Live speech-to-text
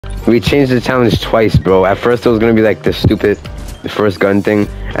We changed the challenge twice, bro. At first it was gonna be like the first gun thing,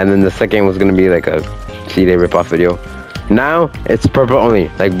 and then the second was gonna be like a Ceeday ripoff video. Now it's purple only.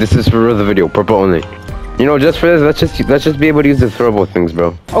 Like this is for the video, purple only. You know, just for this, let's just be able to use the throwable things,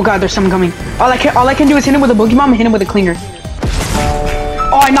 bro. Oh god, there's someone coming. All I can do is hit him with a boogie bomb and hit him with a clinger.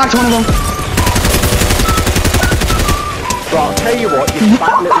 Oh, I knocked one of them. Bro, I'll tell you what, you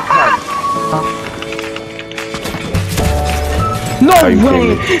fat little cunt. No way!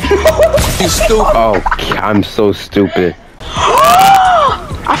 You stupid. Oh, I'm so stupid.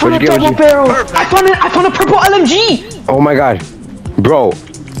 I found a double barrel. I found a purple LMG. Oh my god, bro.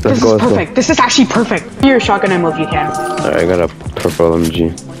 This is perfect. This is actually perfect. Your shotgun ammo if you can. Alright, I got a purple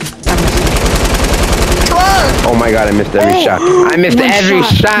LMG. Oh my god, I missed every shot. I missed every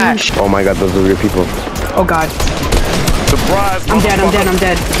shot. Oh my god, those are real people. Oh god. Surprise! I'm dead. I'm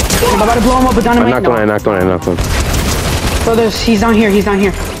dead. I'm about to blow him up with dynamite. I knocked one. Bro, he's down here.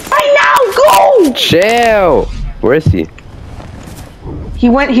 Right now, go! Chill. Where is he? He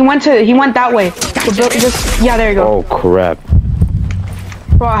went that way. Yeah, there you go. Oh crap.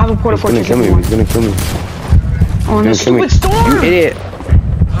 Bro, I have a porta fortress. He's gonna kill me. Oh, and the stupid storm! You idiot.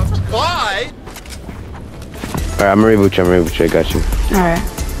 Why? Alright, I'm gonna reboot you. I got you. Alright.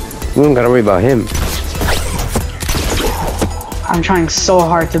 We don't gotta worry about him. I'm trying so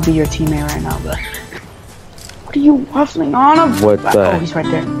hard to be your teammate right now, but... What are you waffling on? What the? Oh, he's right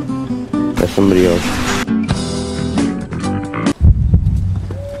there. That's somebody else.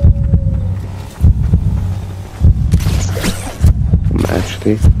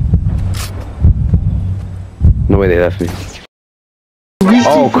 Actually, no way they left me.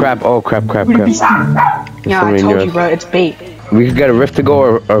 Oh crap! Yeah, I told you, bro. It's bait. We could get a rift to go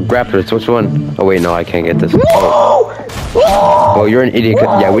or grapplers. Which one? Oh wait, no, I can't get this. Oh, you're an idiot.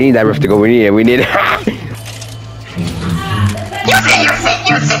 Yeah, we need that rift to go. We need it.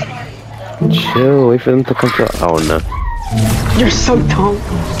 Use it. Chill. Wait for them to come to. Oh no. You're so dumb.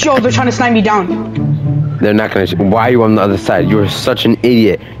 Joe, they're trying to snipe me down. They're not gonna. Why are you on the other side? You are such an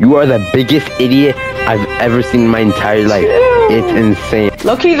idiot. You are the biggest idiot I've ever seen in my entire life. It's insane.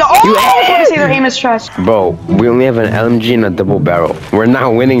 Loki, I was about to say their aim is trash. Bro, we only have an LMG and a double barrel. We're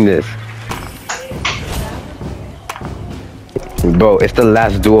not winning this. Bro, it's the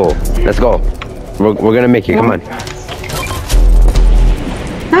last duel. Let's go. We're gonna make it. Come on.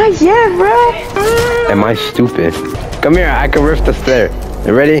 Not yet, bro. Am I stupid? Come here. I can rift the stair.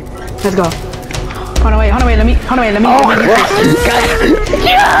 You ready? Let's go. Hold on, wait. Let me.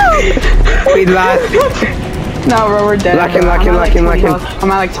 We lost. No, bro, we're dead. Lock in. I'm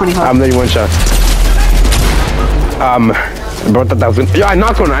at like 20 health. I'm ready. One shot. Bro, that was. Yeah, I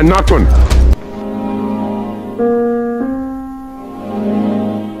knocked one.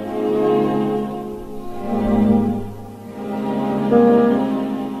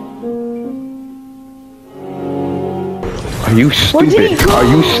 Are you stupid?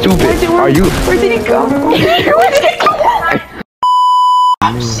 Where did he go?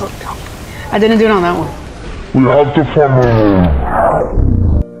 I'm so dumb. I didn't do it on that one. We have to find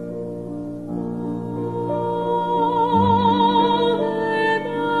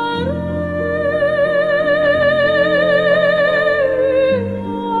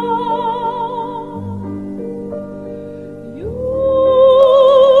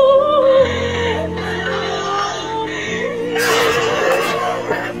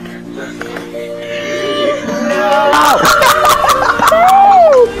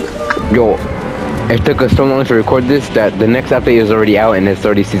Yo, it took us so long to record this that the next update is already out and it's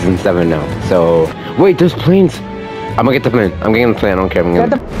already season 7 now. So, wait, there's planes. I'm gonna get the plane. I'm getting the plane. I don't care.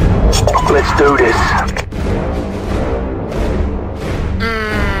 Let's do this.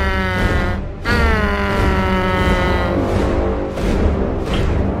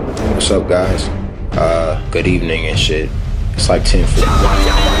 What's up, guys? Good evening and shit. It's like 10:50.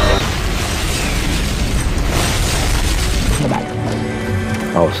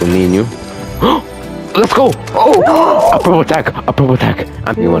 Oh, so me and you? Let's go! Oh! A purple attack!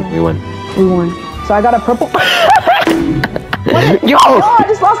 We won. So I got a purple. Yo! Oh, I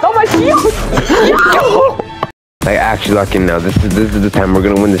just lost all my shields! Yo! Like, actually locking now. This is the time we're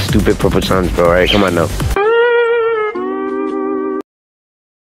gonna win the stupid purple challenge, bro. Alright, come on now.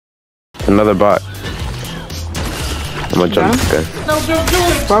 Another bot. I'm gonna jump this guy.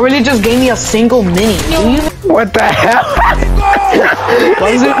 Bro really just gave me a single mini. What the hell? Why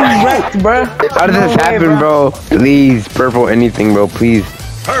is it wrecked, bro? How did this happen, bro? Please, purple anything, bro. Please.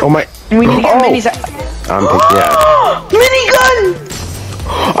 Oh my. We need to get minis. I'm taking, yeah. Minigun!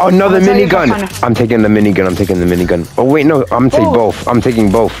 Oh, another minigun. I'm taking the minigun. Oh wait, no. I'm taking both. I'm taking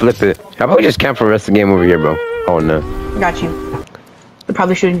both. Flip it. How about we just camp for the rest of the game over here, bro? Oh no. Got you. They're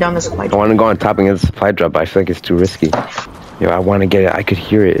probably shooting down the supply I drop. want to go on top and get the supply drop, but I feel like it's too risky. Yo, I want to get it. I could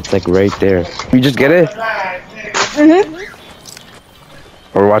hear it. It's like right there. You just get it?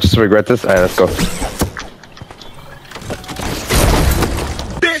 Or watch us regret this? Alright, let's go.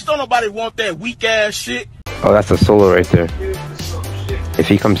 Bitch, don't nobody want that weak ass shit. Oh, that's a solo right there. If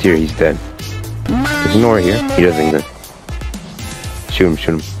he comes here, he's dead. Is he nowhere here? He doesn't either. Shoot him,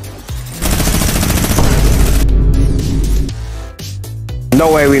 shoot him.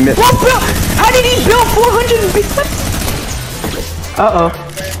 No way we missed. What, Bill? How did he build 400 big clips? Uh-oh.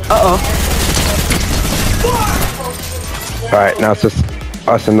 Uh-oh. Alright, now it's just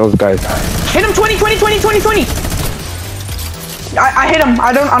us and those guys. Hit him 20, 20, 20, 20, 20. I hit him.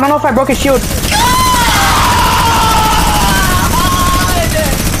 I don't know if I broke his shield.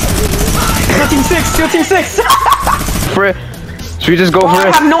 Still team 6, still team 6. For it. Should we just go Oh, for I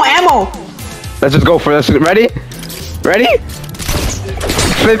it? have no ammo. Let's just go for this. Ready? Ready?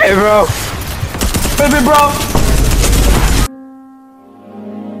 Flip it, bro. Flip it, bro.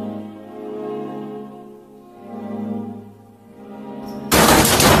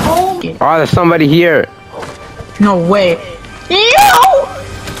 Oh, there's somebody here. No way. Yo!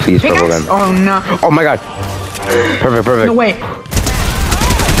 Please, purple Pickaxe? gun. Oh no. Oh my god. Perfect, perfect. No way.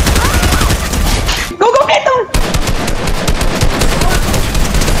 Go get them!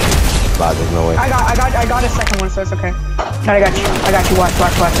 Wow, there's no way. I got a second one, so it's okay. No, I got you. Watch. I got you. Watch.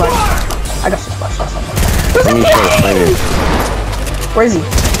 Let me show the fighters. Where is he?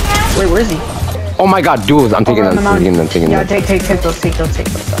 Where is he? Oh my god, duels. I'm taking them. I'm taking them. Yeah, take those.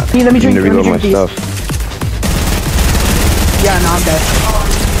 Hey, let me I need drink. to reload my these. stuff. Yeah, no, I'm dead.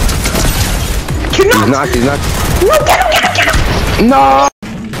 He's knocked. No, get him! No!